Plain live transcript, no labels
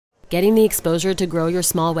getting the exposure to grow your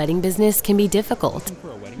small wedding business can be difficult.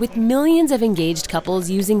 With millions of engaged couples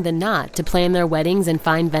using the Knot to plan their weddings and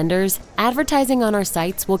find vendors, advertising on our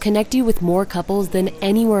sites will connect you with more couples than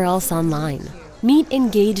anywhere else online. Meet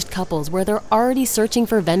engaged couples where they're already searching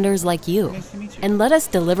for vendors like you, and let us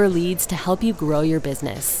deliver leads to help you grow your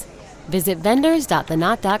business. Visit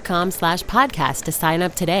vendors.thenot.com/podcast to sign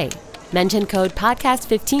up today. Mention code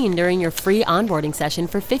PODCAST15 during your free onboarding session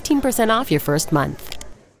for 15% off your first month.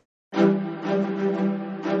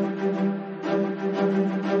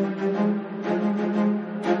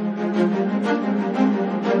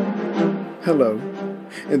 Hello,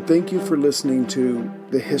 and thank you for listening to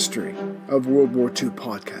the History of World War II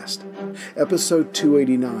podcast, episode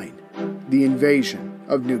 289, The Invasion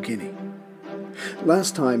of New Guinea.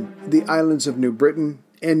 Last time, the islands of New Britain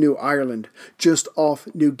and New Ireland, just off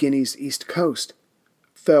New Guinea's east coast,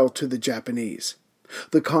 fell to the Japanese.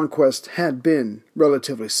 The conquest had been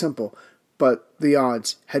relatively simple, but the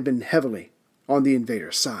odds had been heavily on the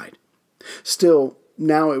invader's side. Still,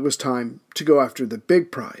 now it was time to go after the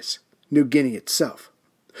big prize, New Guinea itself,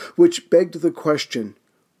 which begged the question,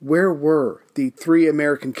 where were the 3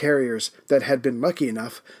 American carriers that had been lucky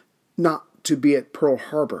enough not to be at Pearl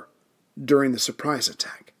Harbor during the surprise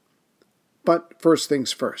attack? But first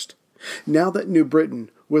things first. Now that New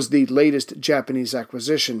Britain was the latest Japanese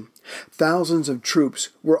acquisition, thousands of troops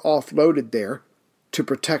were offloaded there to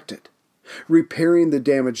protect it. Repairing the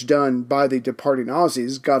damage done by the departing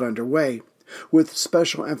Aussies got underway, with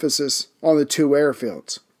special emphasis on the 2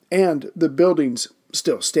 airfields, and the buildings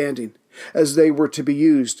still standing, as they were to be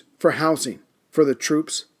used for housing for the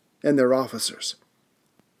troops and their officers.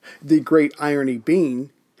 The great irony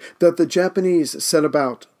being that the Japanese set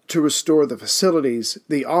about to restore the facilities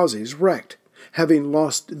the Aussies wrecked, having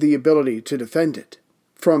lost the ability to defend it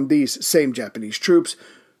from these same Japanese troops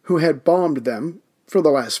who had bombed them for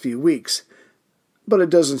the last few weeks. But it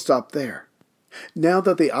doesn't stop there. Now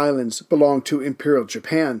that the islands belong to Imperial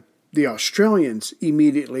Japan, the Australians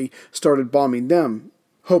immediately started bombing them,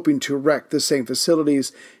 hoping to wreck the same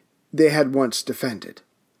facilities they had once defended.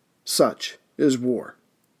 Such is war.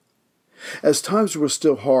 As times were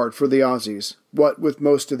still hard for the Aussies, what with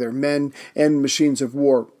most of their men and machines of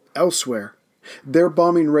war elsewhere, their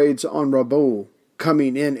bombing raids on Rabaul,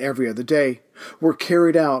 coming in every other day, were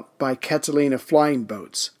carried out by Catalina flying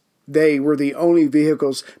boats. They were the only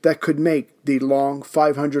vehicles that could make the long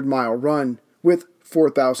 500-mile run with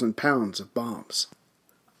 4,000 pounds of bombs.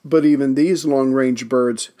 But even these long-range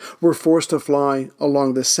birds were forced to fly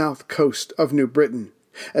along the south coast of New Britain,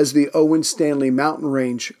 as the Owen Stanley mountain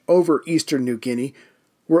range over eastern New Guinea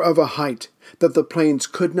were of a height that the planes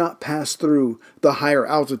could not pass through the higher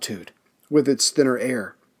altitude with its thinner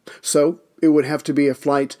air. So it would have to be a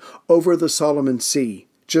flight over the Solomon Sea,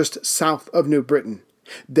 just south of New Britain,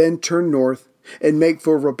 then turn north and make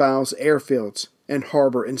for Rabaul's airfields and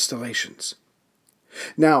harbor installations.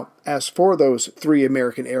 Now, as for those 3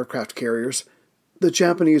 American aircraft carriers, the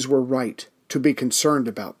Japanese were right to be concerned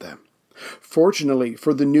about them. Fortunately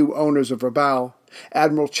for the new owners of Rabaul,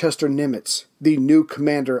 Admiral Chester Nimitz, the new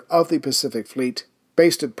commander of the Pacific Fleet,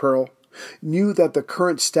 based at Pearl, knew that the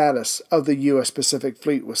current status of the U.S. Pacific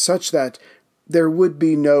Fleet was such that there would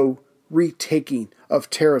be no retaking of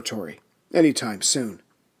territory anytime soon.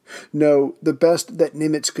 No, the best that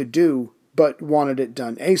Nimitz could do, but wanted it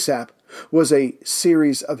done ASAP, was a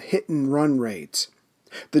series of hit-and-run raids.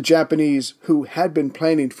 The Japanese, who had been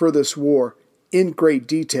planning for this war in great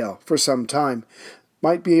detail for some time,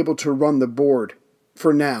 might be able to run the board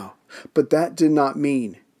for now, but that did not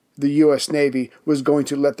mean the U.S. Navy was going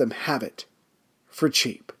to let them have it for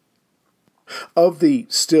cheap. Of the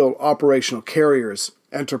still operational carriers,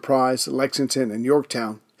 Enterprise, Lexington, and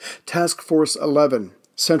Yorktown, Task Force 11,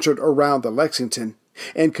 centered around the Lexington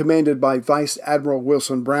and commanded by Vice Admiral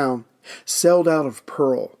Wilson Brown, sailed out of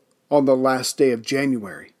Pearl on the last day of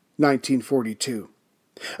January 1942.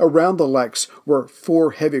 Around the Lex were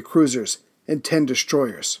 4 heavy cruisers and 10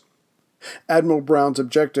 destroyers. Admiral Brown's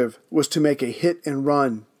objective was to make a hit and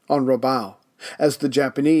run on Rabaul, as the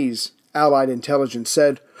Japanese, Allied intelligence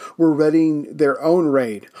said, were readying their own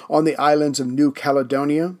raid on the islands of New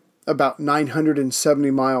Caledonia, about 970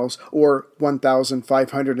 miles or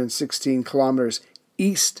 1,516 kilometers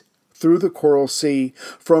east through the Coral Sea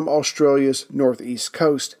from Australia's northeast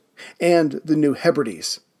coast, and the New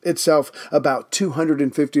Hebrides, itself about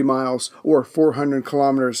 250 miles or 400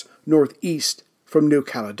 kilometers northeast from New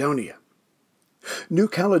Caledonia. New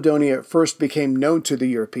Caledonia first became known to the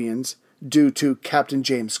Europeans due to Captain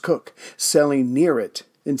James Cook sailing near it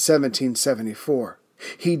in 1774.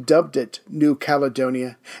 He dubbed it New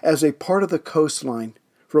Caledonia as a part of the coastline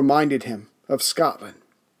reminded him of Scotland.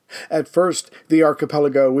 At first, the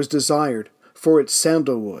archipelago was desired for its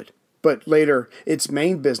sandalwood, but later its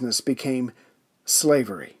main business became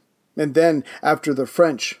slavery. And then, after the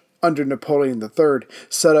French, under Napoleon III,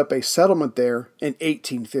 set up a settlement there in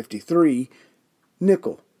 1853,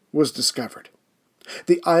 nickel was discovered.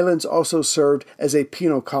 The islands also served as a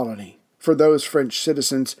penal colony for those French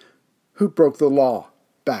citizens who broke the law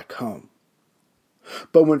back home.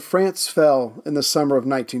 But when France fell in the summer of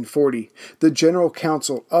 1940, the General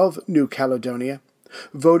Council of New Caledonia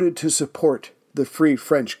voted to support the Free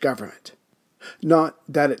French government. Not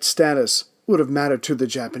that its status would have mattered to the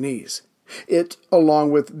Japanese. It,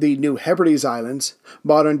 along with the New Hebrides Islands,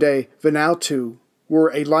 modern-day Vanuatu,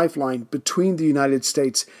 were a lifeline between the United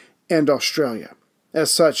States and Australia.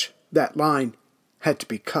 As such, that line had to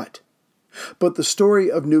be cut. But the story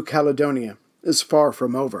of New Caledonia is far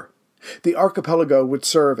from over. The archipelago would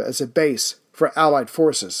serve as a base for Allied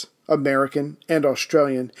forces, American and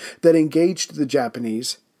Australian, that engaged the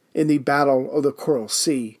Japanese in the Battle of the Coral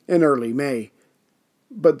Sea in early May.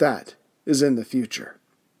 But that is in the future.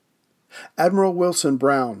 Admiral Wilson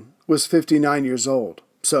Brown was 59 years old,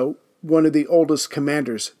 so one of the oldest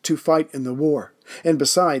commanders to fight in the war, and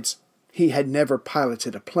besides, he had never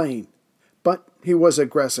piloted a plane. But he was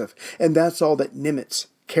aggressive, and that's all that Nimitz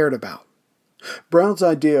cared about. Brown's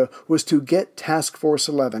idea was to get Task Force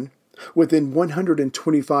 11 within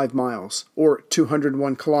 125 miles, or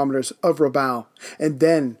 201 kilometers, of Rabaul, and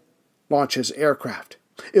then launch his aircraft.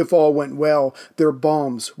 If all went well, their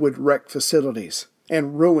bombs would wreck facilities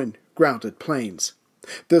and ruin grounded planes.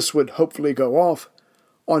 This would hopefully go off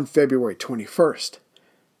on February 21st.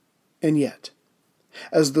 And yet,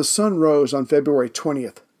 as the sun rose on February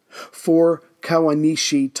 20th, 4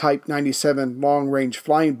 Kawanishi Type 97 long-range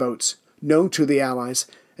flying boats, known to the Allies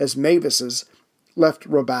as Mavises, left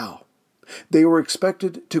Rabaul. They were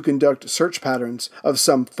expected to conduct search patterns of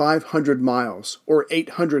some 500 miles or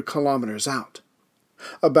 800 kilometers out.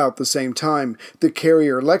 About the same time, the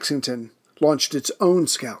carrier Lexington launched its own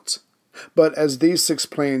scouts. But as these 6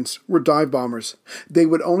 planes were dive bombers, they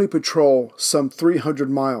would only patrol some 300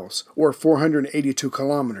 miles or 482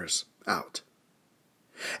 kilometers out.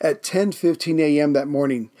 At 10:15 a.m. that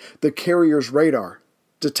morning, the carrier's radar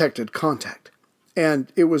detected contact,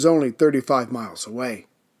 and it was only 35 miles away.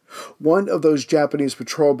 One of those Japanese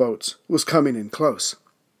patrol boats was coming in close.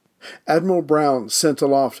 Admiral Brown sent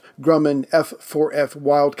aloft Grumman F-4F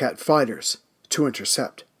Wildcat fighters to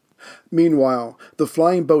intercept. Meanwhile, the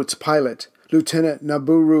flying boat's pilot, Lieutenant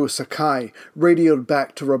Naburu Sakai, radioed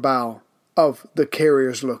back to Rabaul of the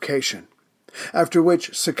carrier's location, after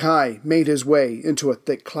which Sakai made his way into a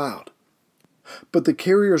thick cloud. But the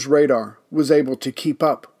carrier's radar was able to keep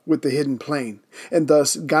up with the hidden plane, and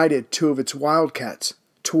thus guided 2 of its Wildcats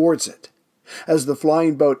towards it. As the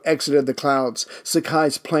flying boat exited the clouds,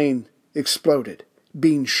 Sakai's plane exploded,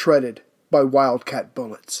 being shredded by Wildcat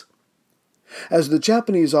bullets. As the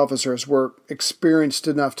Japanese officers were experienced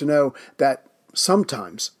enough to know that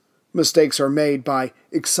sometimes mistakes are made by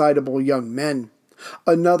excitable young men,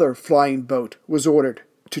 another flying boat was ordered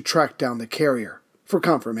to track down the carrier for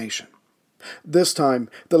confirmation. This time,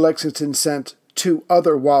 the Lexington sent 2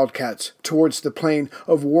 other Wildcats towards the plane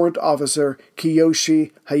of Warrant Officer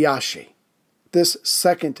Kiyoshi Hayashi. This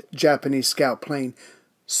second Japanese scout plane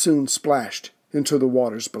soon splashed into the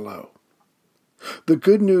waters below. The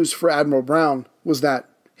good news for Admiral Brown was that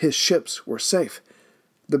his ships were safe.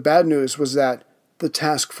 The bad news was that the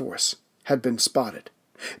task force had been spotted.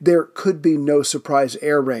 There could be no surprise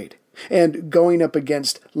air raid, and going up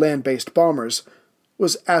against land-based bombers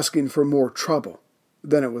was asking for more trouble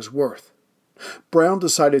than it was worth. Brown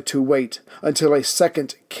decided to wait until a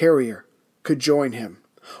second carrier could join him.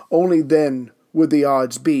 Only then would the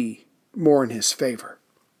odds be more in his favor.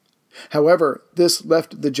 However, this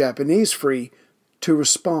left the Japanese free to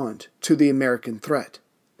respond to the American threat.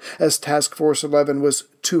 As Task Force 11 was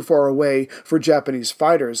too far away for Japanese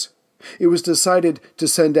fighters, it was decided to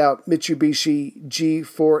send out Mitsubishi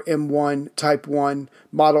G4M1 Type 1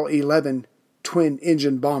 Model 11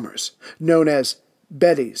 twin-engine bombers, known as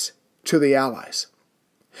Bettys, to the Allies.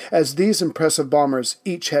 As these impressive bombers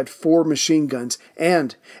each had 4 machine guns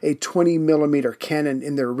and a 20mm cannon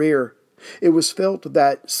in their rear, it was felt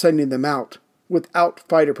that sending them out without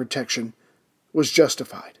fighter protection was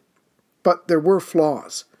justified. But there were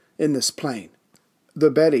flaws in this plane. The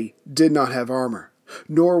Betty did not have armor,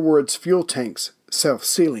 nor were its fuel tanks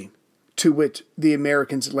self-sealing, to which the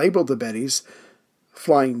Americans labeled the Bettys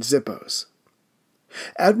Flying Zippos.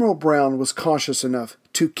 Admiral Brown was cautious enough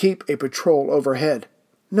to keep a patrol overhead,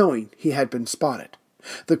 knowing he had been spotted.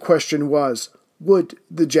 The question was, would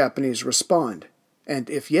the Japanese respond? And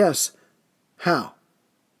if yes, how?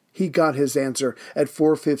 he got his answer at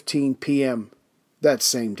 4:15 p.m. that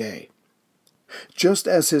same day. Just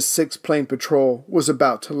as his six-plane patrol was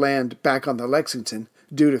about to land back on the Lexington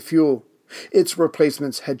due to fuel, its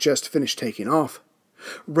replacements had just finished taking off.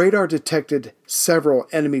 Radar detected several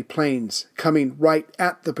enemy planes coming right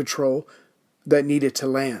at the patrol that needed to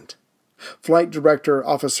land. Flight Director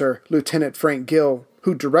Officer Lieutenant Frank Gill,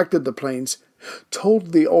 who directed the planes,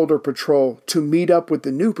 told the older patrol to meet up with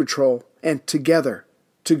the new patrol and together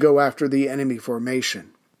to go after the enemy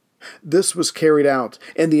formation. This was carried out,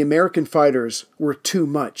 and the American fighters were too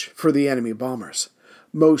much for the enemy bombers.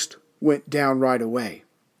 Most went down right away.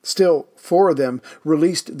 Still, 4 of them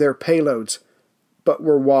released their payloads, but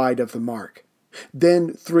were wide of the mark.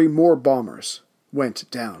 Then 3 more bombers went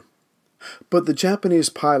down. But the Japanese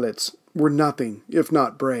pilots were nothing if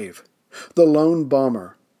not brave. The lone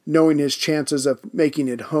bomber, knowing his chances of making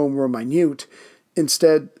it home were minute,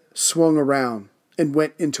 instead swung around and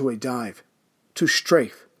went into a dive to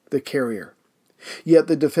strafe the carrier. Yet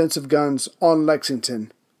the defensive guns on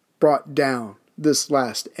Lexington brought down this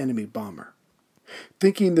last enemy bomber.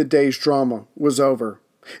 Thinking the day's drama was over,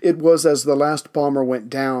 it was as the last bomber went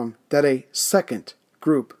down that a second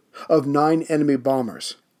group of 9 enemy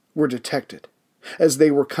bombers were detected. As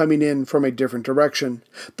they were coming in from a different direction,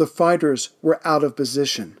 the fighters were out of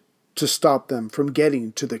position to stop them from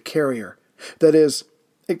getting to the carrier. That is,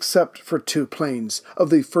 except for 2 planes of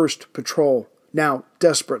the 1st Patrol, now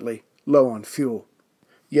desperately low on fuel.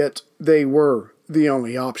 Yet they were the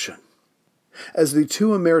only option. As the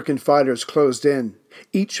 2 American fighters closed in,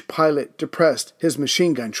 each pilot depressed his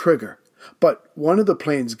machine gun trigger, but one of the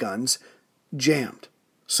plane's guns jammed.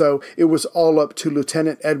 So it was all up to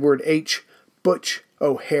Lieutenant Edward H. Butch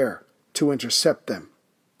O'Hare to intercept them.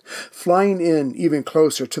 Flying in even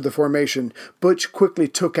closer to the formation, Butch quickly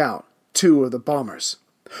took out 2 of the bombers.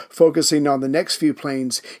 Focusing on the next few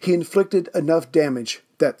planes, he inflicted enough damage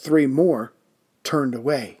that 3 more turned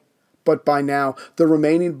away. But by now, the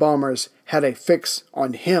remaining bombers had a fix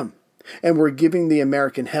on him and were giving the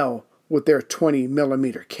American hell with their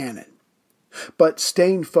 20mm cannon. But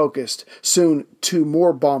staying focused, soon 2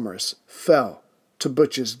 more bombers fell to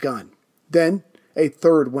Butch's gun. Then a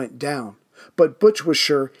 3rd went down, but Butch was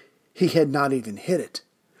sure he had not even hit it.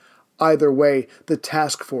 Either way, the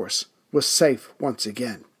task force was safe once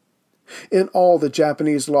again. In all, the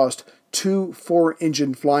Japanese lost 2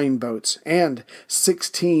 4-engine flying boats and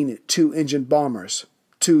 16 2-engine bombers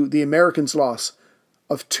to the Americans' loss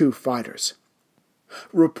of 2 fighters.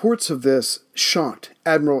 Reports of this shocked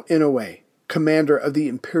Admiral Inoue, commander of the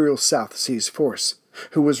Imperial South Seas Force,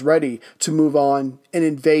 who was ready to move on and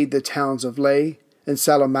invade the towns of Lae and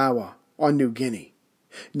Salamaua on New Guinea.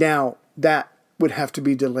 Now, that would have to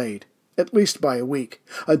be delayed, at least by a week,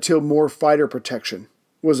 until more fighter protection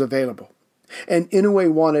was available. And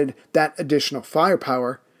Inoue wanted that additional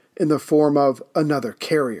firepower in the form of another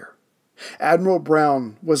carrier. Admiral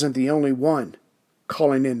Brown wasn't the only one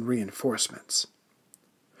calling in reinforcements.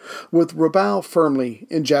 With Rabaul firmly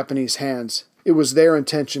in Japanese hands, it was their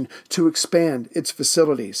intention to expand its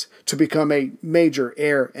facilities to become a major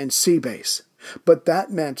air and sea base. But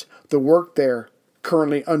that meant the work there,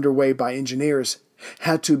 currently underway by engineers,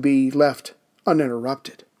 had to be left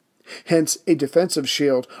uninterrupted. Hence, a defensive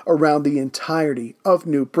shield around the entirety of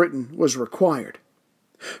New Britain was required.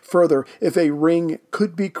 Further, if a ring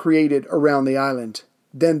could be created around the island,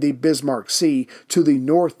 then the Bismarck Sea to the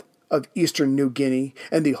north of eastern New Guinea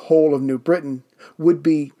and the whole of New Britain would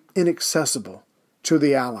be inaccessible to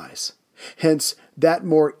the Allies. Hence, that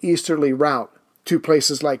more easterly route to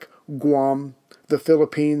places like Guam, the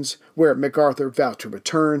Philippines, where MacArthur vowed to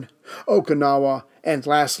return, Okinawa, and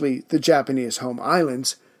lastly the Japanese home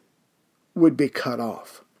islands, would be cut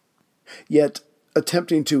off. Yet,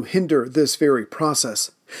 attempting to hinder this very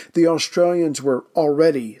process, the Australians were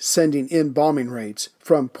already sending in bombing raids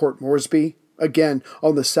from Port Moresby, again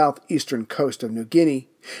on the southeastern coast of New Guinea,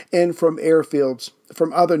 and from airfields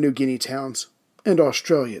from other New Guinea towns and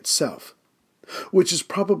Australia itself. Which is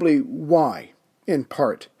probably why, in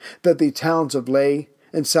part, that the towns of Lae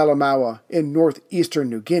and Salamaua in northeastern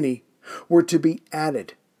New Guinea were to be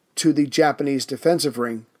added to the Japanese defensive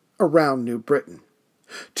ring around New Britain.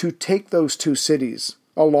 To take those 2 cities,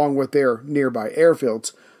 along with their nearby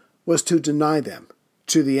airfields, was to deny them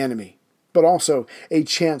to the enemy, but also a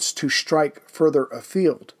chance to strike further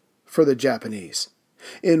afield for the Japanese.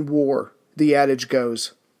 In war, the adage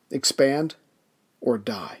goes, expand or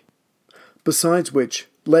die. Besides which,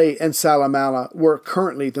 Lae and Salamaua were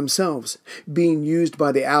currently themselves being used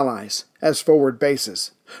by the Allies as forward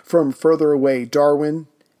bases from further away Darwin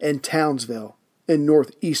and Townsville in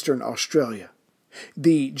northeastern Australia.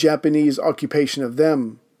 The Japanese occupation of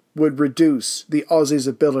them would reduce the Aussies'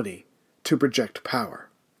 ability to project power.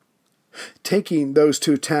 Taking those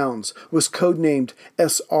two towns was codenamed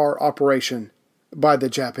SR Operation by the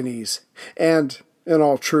Japanese, and, in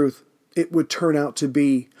all truth, it would turn out to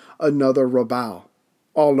be another Rabaul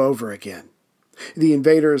all over again. The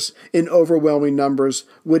invaders, in overwhelming numbers,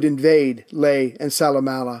 would invade Lae and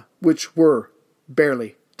Salamaua, which were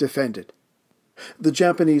barely defended. The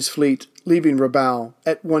Japanese fleet, leaving Rabaul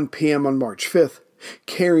at 1 p.m. on March 5th,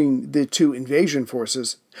 carrying the two invasion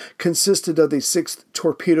forces, consisted of the 6th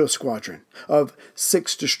Torpedo Squadron of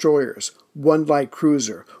 6 destroyers, 1 light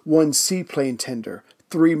cruiser, 1 seaplane tender,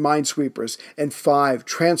 3 minesweepers, and 5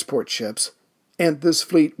 transport ships, and this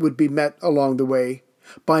fleet would be met along the way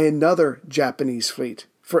by another Japanese fleet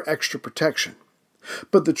for extra protection.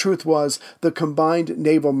 But the truth was, the combined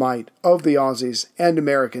naval might of the Aussies and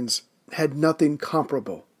Americans had nothing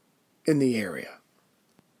comparable in the area.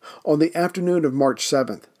 On the afternoon of March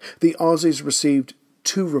 7th, the Aussies received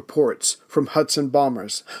 2 reports from Hudson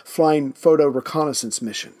bombers flying photo reconnaissance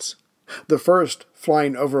missions. The first,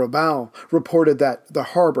 flying over Rabaul, reported that the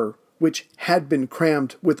harbor, which had been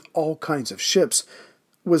crammed with all kinds of ships,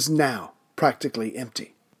 was now practically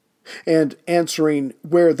empty. And answering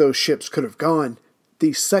where those ships could have gone,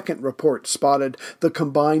 the second report spotted the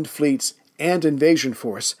combined fleets and invasion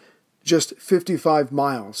force just 55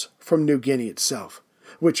 miles from New Guinea itself,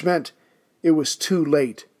 which meant it was too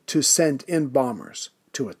late to send in bombers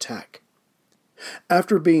to attack.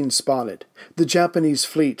 After being spotted, the Japanese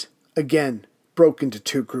fleet again broke into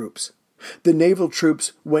 2 groups. The naval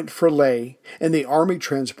troops went for Lae, and the army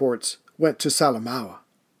transports went to Salamaua.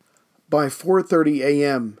 By 4:30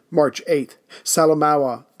 a.m., March 8th,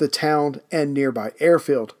 Salamaua, the town and nearby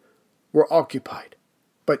airfield, were occupied.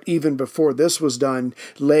 But even before this was done,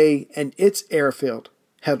 Lae and its airfield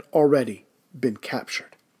had already been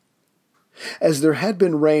captured. As there had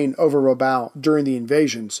been rain over Rabaul during the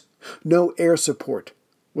invasions, no air support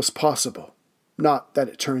was possible. Not that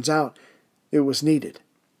it turns out it was needed.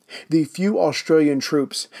 The few Australian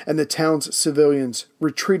troops and the town's civilians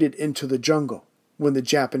retreated into the jungle when the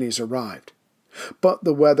Japanese arrived. But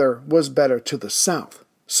the weather was better to the south,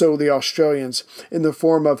 so the Australians, in the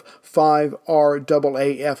form of 5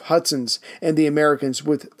 RAAF Hudsons and the Americans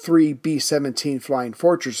with 3 B-17 Flying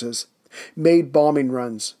Fortresses, made bombing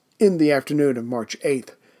runs in the afternoon of March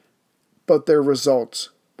 8th. But their results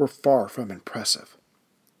were far from impressive.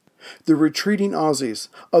 The retreating Aussies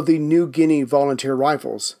of the New Guinea Volunteer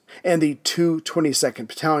Rifles and the 222nd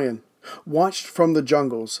Battalion watched from the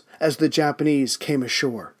jungles as the Japanese came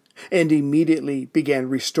ashore and immediately began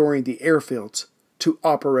restoring the airfields to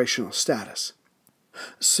operational status.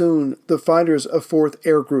 Soon, the fighters of 4th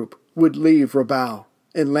Air Group would leave Rabaul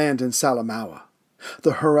and land in Salamaua.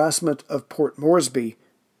 The harassment of Port Moresby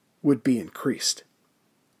would be increased.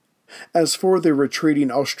 As for the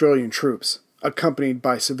retreating Australian troops, accompanied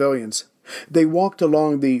by civilians, they walked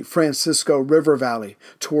along the Francisco River Valley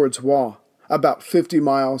towards Wa, about 50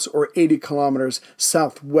 miles or 80 kilometers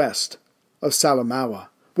southwest of Salamaua,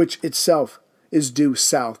 which itself is due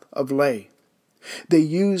south of Lae. They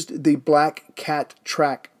used the Black Cat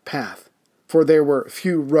Track path, for there were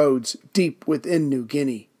few roads deep within New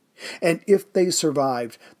Guinea, and if they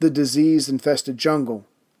survived the disease-infested jungle,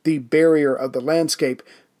 the barrier of the landscape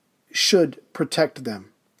should protect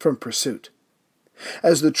them from pursuit.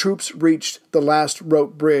 As the troops reached the last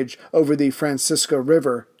rope bridge over the Francisco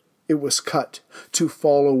River, it was cut to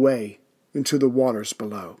fall away into the waters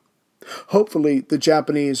below. Hopefully, the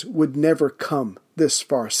Japanese would never come this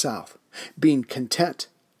far south, being content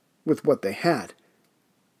with what they had.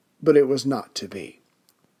 But it was not to be.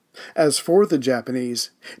 As for the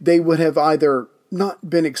Japanese, they would have either not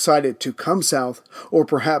been excited to come south, or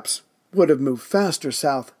perhaps would have moved faster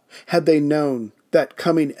south had they known that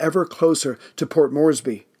coming ever closer to Port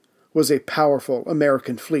Moresby was a powerful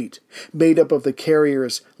American fleet made up of the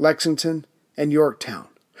carriers Lexington and Yorktown,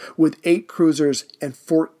 with 8 cruisers and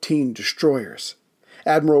 14 destroyers.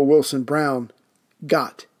 Admiral Wilson Brown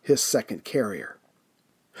got his second carrier.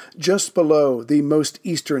 Just below the most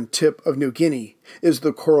eastern tip of New Guinea is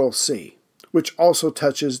the Coral Sea, which also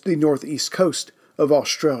touches the northeast coast of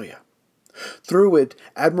Australia. Through it,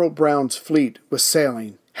 Admiral Brown's fleet was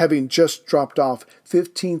sailing, having just dropped off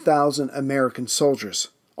 15,000 American soldiers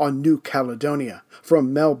on New Caledonia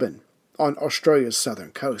from Melbourne on Australia's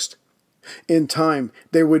southern coast. In time,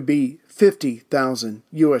 there would be 50,000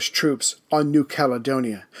 U.S. troops on New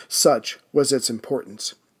Caledonia, such was its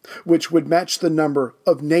importance, which would match the number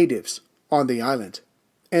of natives on the island.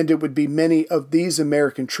 And it would be many of these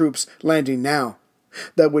American troops landing now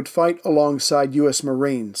that would fight alongside U.S.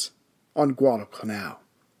 Marines on Guadalcanal.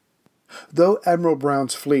 Though Admiral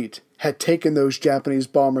Brown's fleet had taken those Japanese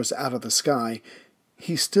bombers out of the sky,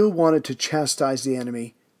 he still wanted to chastise the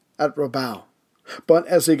enemy at Rabaul. But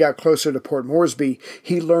as he got closer to Port Moresby,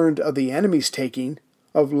 he learned of the enemy's taking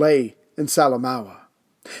of Lae and Salamaua.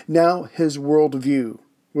 Now his worldview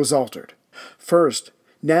was altered. First,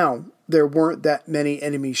 now there weren't that many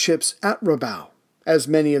enemy ships at Rabaul, as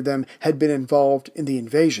many of them had been involved in the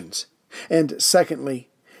invasions. And secondly,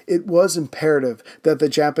 it was imperative that the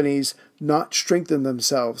Japanese not strengthen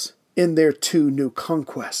themselves in their two new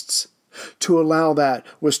conquests. To allow that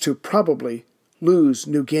was to probably lose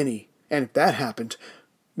New Guinea, and if that happened,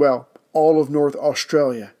 well, all of North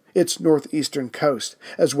Australia, its northeastern coast,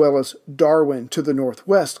 as well as Darwin to the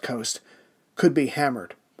northwest coast, could be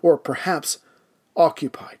hammered, or perhaps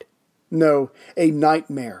occupied. No, a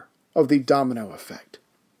nightmare of the domino effect.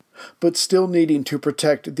 But still needing to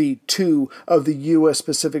protect the two of the U.S.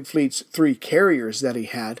 Pacific Fleet's 3 carriers that he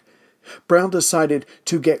had, Brown decided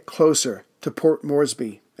to get closer to Port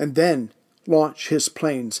Moresby and then launch his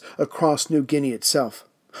planes across New Guinea itself,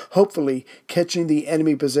 hopefully catching the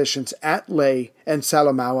enemy positions at Lae and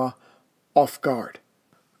Salamaua off guard.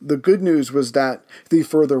 The good news was that the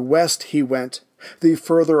further west he went, the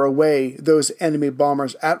further away those enemy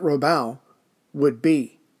bombers at Rabaul would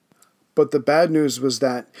be. But the bad news was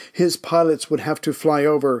that his pilots would have to fly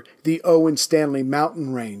over the Owen Stanley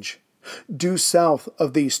mountain range, due south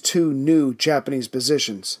of these 2 new Japanese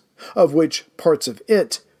positions, of which parts of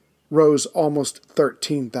it rose almost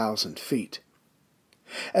 13,000 feet.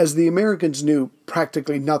 As the Americans knew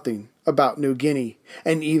practically nothing about New Guinea,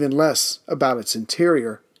 and even less about its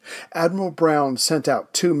interior, Admiral Brown sent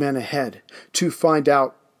out 2 men ahead to find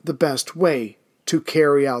out the best way to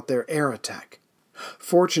carry out their air attack.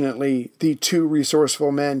 Fortunately, the 2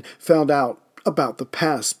 resourceful men found out about the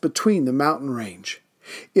pass between the mountain range.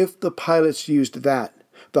 If the pilots used that,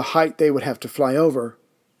 the height they would have to fly over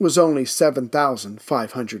was only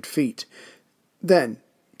 7,500 feet. Then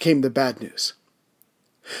came the bad news.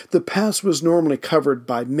 The pass was normally covered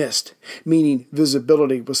by mist, meaning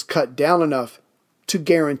visibility was cut down enough to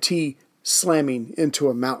guarantee slamming into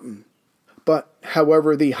a mountain. But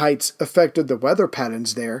however the heights affected the weather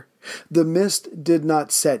patterns there, the mist did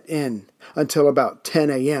not set in until about 10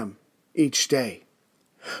 a.m. each day,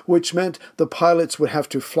 which meant the pilots would have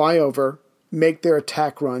to fly over, make their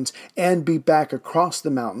attack runs, and be back across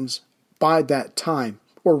the mountains by that time,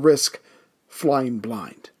 or risk flying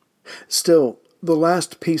blind. Still, the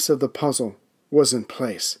last piece of the puzzle was in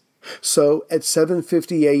place. So, at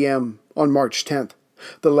 7:50 a.m. on March 10th,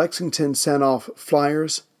 the Lexington sent off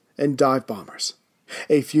flyers and dive bombers.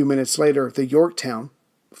 A few minutes later, the Yorktown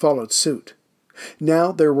followed suit.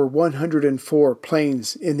 Now there were 104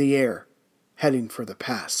 planes in the air, heading for the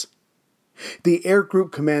pass. The Air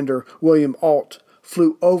Group Commander, William Alt,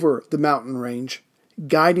 flew over the mountain range,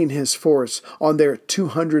 guiding his force on their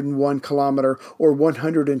 201-kilometer or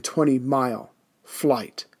 120-mile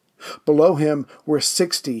flight. Below him were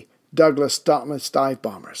 60 Douglas Dauntless dive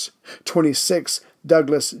bombers, 26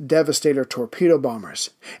 Douglas Devastator torpedo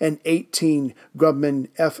bombers, and 18 Grumman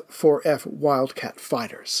F-4F Wildcat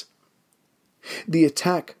fighters. The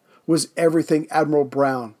attack was everything Admiral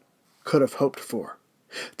Brown could have hoped for.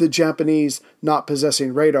 The Japanese, not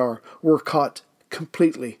possessing radar, were caught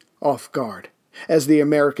completely off guard as the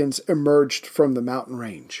Americans emerged from the mountain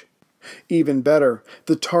range. Even better,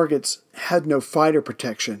 the targets had no fighter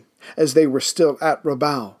protection as they were still at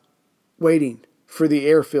Rabaul, waiting for the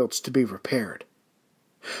airfields to be repaired.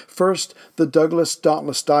 First, the Douglas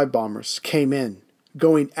Dauntless dive bombers came in,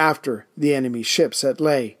 going after the enemy ships at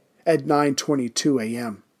Lae at 9:22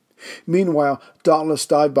 a.m. Meanwhile, Dauntless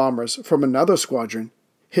dive bombers from another squadron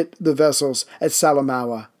hit the vessels at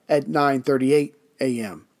Salamaua at 9:38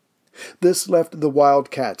 a.m. This left the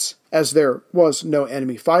Wildcats, as there was no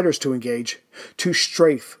enemy fighters to engage, to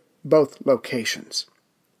strafe both locations.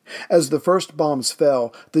 As the first bombs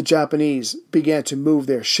fell, the Japanese began to move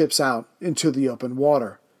their ships out into the open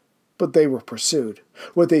water, but they were pursued,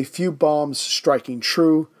 with a few bombs striking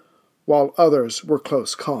true, while others were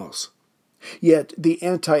close calls. Yet the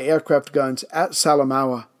anti-aircraft guns at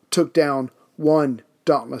Salamaua took down 1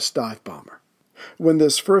 Dauntless dive bomber. When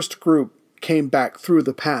this first group came back through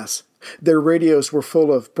the pass, their radios were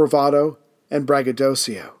full of bravado and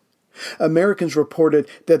braggadocio. Americans reported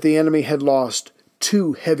that the enemy had lost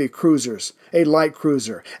 2 heavy cruisers, a light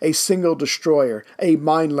cruiser, a single destroyer, a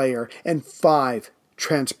mine layer, and 5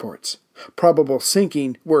 transports. Probable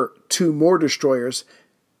sinking were 2 more destroyers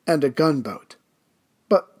and a gunboat.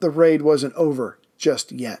 But the raid wasn't over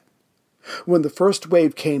just yet. When the first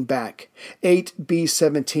wave came back, 8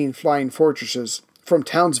 B-17 Flying Fortresses from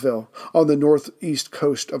Townsville on the northeast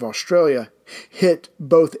coast of Australia hit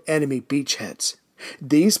both enemy beachheads.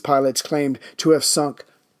 These pilots claimed to have sunk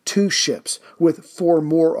 2 ships with 4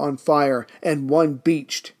 more on fire and 1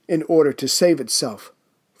 beached in order to save itself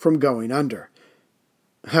from going under.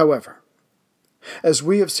 However, as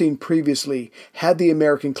we have seen previously, had the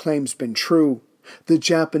American claims been true, the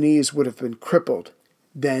Japanese would have been crippled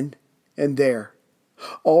then and there.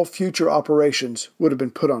 All future operations would have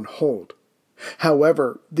been put on hold.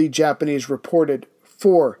 However, the Japanese reported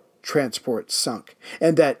 4 transports sunk,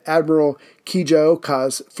 and that Admiral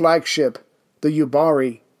Kijaoka's flagship, the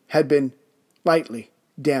Yubari, had been lightly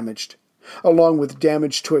damaged, along with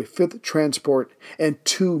damage to a 5th transport and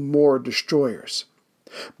 2 more destroyers.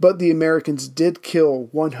 But the Americans did kill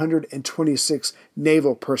 126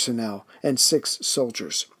 naval personnel and 6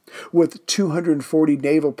 soldiers, with 240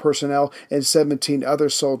 naval personnel and 17 other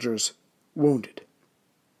soldiers wounded.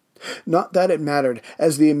 Not that it mattered,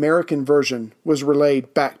 as the American version was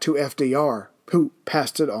relayed back to FDR, who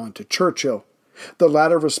passed it on to Churchill. The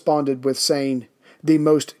latter responded with saying, "The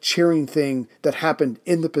most cheering thing that happened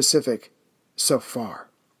in the Pacific so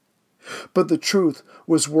far." But the truth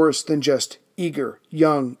was worse than just eager,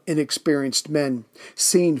 young, inexperienced men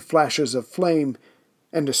seeing flashes of flame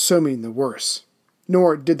and assuming the worst.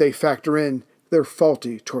 Nor did they factor in their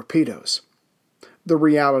faulty torpedoes. The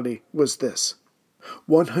reality was this: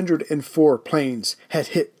 104 planes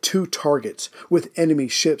had hit 2 targets with enemy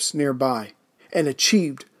ships nearby and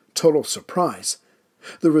achieved total surprise.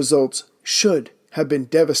 The results should have been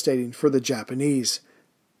devastating for the Japanese,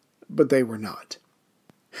 but they were not.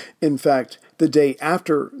 In fact, the day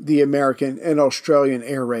after the American and Australian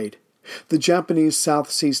air raid, the Japanese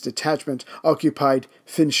South Seas Detachment occupied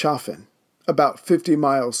Finschhafen, about 50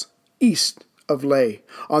 miles east of Lae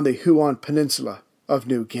on the Huon Peninsula of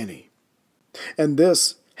New Guinea. And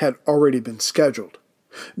this had already been scheduled.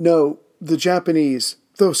 No, the Japanese,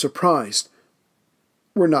 though surprised,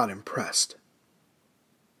 were not impressed.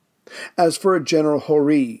 As for General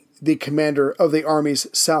Hori, the commander of the Army's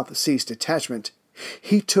South Seas Detachment,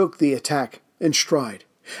 he took the attack in stride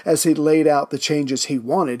as he laid out the changes he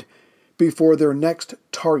wanted before their next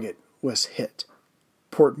target was hit,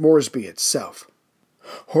 Port Moresby itself.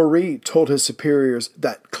 Hori told his superiors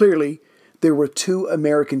that clearly there were 2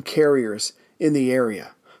 American carriers in the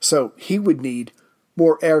area, so he would need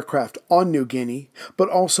more aircraft on New Guinea, but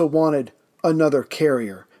also wanted another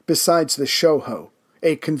carrier besides the Shoho,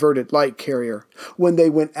 a converted light carrier, when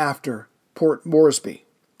they went after Port Moresby.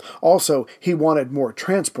 Also, he wanted more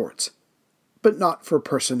transports, but not for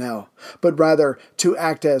personnel, but rather to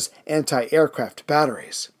act as anti-aircraft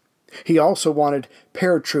batteries. He also wanted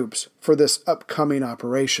paratroops for this upcoming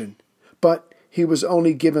operation, but he was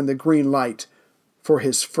only given the green light for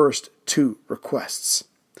his first 2 requests.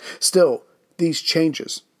 Still, these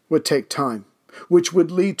changes would take time, which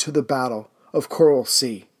would lead to the Battle of Coral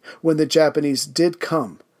Sea, when the Japanese did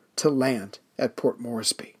come to land at Port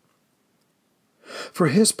Moresby. For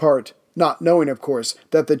his part, not knowing, of course,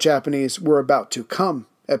 that the Japanese were about to come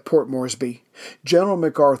at Port Moresby, General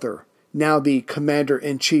MacArthur, now the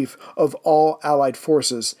Commander-in-Chief of all Allied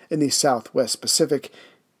forces in the Southwest Pacific,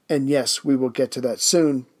 and yes, we will get to that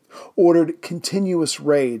soon, ordered continuous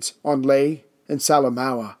raids on Lae and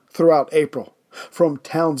Salamaua throughout April from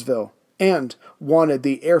Townsville and wanted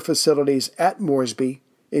the air facilities at Moresby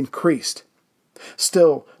increased.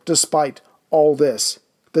 Still, despite all this,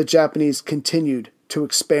 the Japanese continued to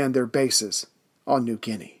expand their bases on New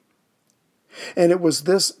Guinea. And it was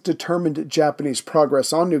this determined Japanese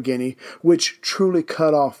progress on New Guinea which truly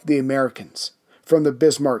cut off the Americans from the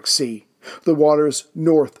Bismarck Sea, the waters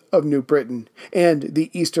north of New Britain, and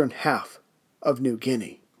the eastern half of New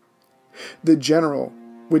Guinea. The general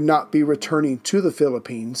would not be returning to the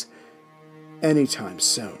Philippines anytime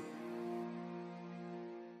soon.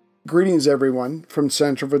 Greetings, everyone, from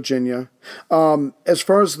Central Virginia. As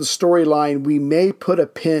far as the storyline, we may put a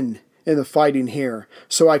pin in the fighting here,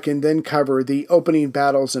 so I can then cover the opening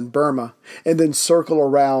battles in Burma, and then circle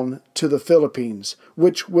around to the Philippines,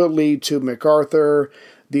 which will lead to MacArthur,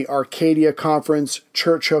 the Arcadia Conference,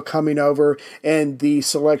 Churchill coming over, and the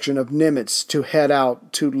selection of Nimitz to head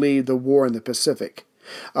out to lead the war in the Pacific.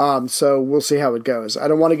 So we'll see how it goes. I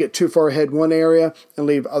don't want to get too far ahead in one area and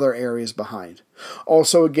leave other areas behind.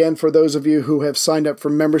 Also, again, for those of you who have signed up for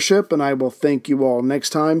membership, and I will thank you all next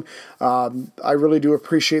time, I really do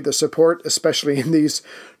appreciate the support, especially in these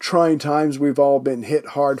trying times. We've all been hit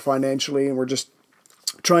hard financially, and we're just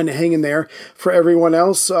trying to hang in there. For everyone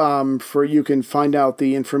else, you can find out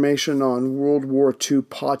the information on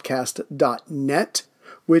WorldWar2podcast.net,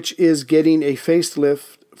 which is getting a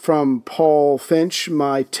facelift from Paul Finch,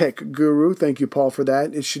 my tech guru. Thank you, Paul, for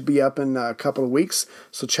that. It should be up in a couple of weeks,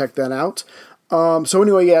 so check that out. So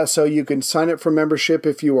anyway, yeah, so you can sign up for membership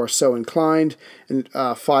if you are so inclined, and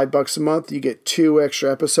 $5 a month. You get 2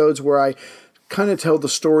 extra episodes where I kind of tell the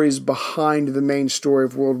stories behind the main story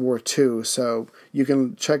of World War II. So you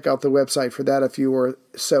can check out the website for that if you are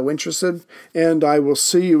so interested. And I will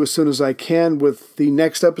see you as soon as I can with the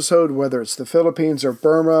next episode, whether it's the Philippines or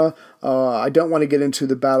Burma. I don't want to get into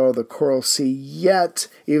the Battle of the Coral Sea yet,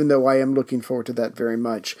 even though I am looking forward to that very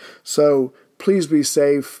much. So please be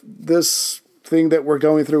safe. This thing that we're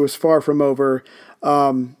going through is far from over.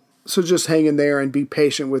 So just hang in there and be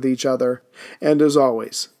patient with each other. And as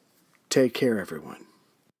always, take care, everyone.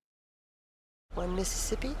 1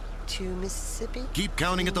 Mississippi, 2 Mississippi. Keep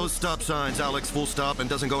counting at those stop signs, Alex. Full stop and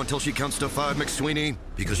doesn't go until she counts to 5, McSweeney.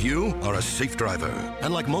 Because you are a safe driver.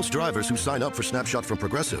 And like most drivers who sign up for Snapshot from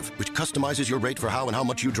Progressive, which customizes your rate for how and how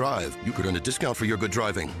much you drive, you could earn a discount for your good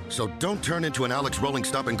driving. So don't turn into an Alex rolling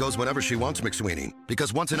stop and goes whenever she wants, McSweeney.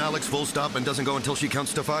 Because once an Alex full stop and doesn't go until she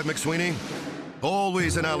counts to 5, McSweeney,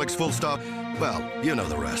 always an Alex full stop. Well, you know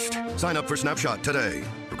the rest. Sign up for Snapshot today.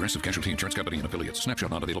 Progressive Casualty Insurance Company and affiliates.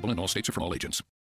 Snapshot not available in all states or from all agents.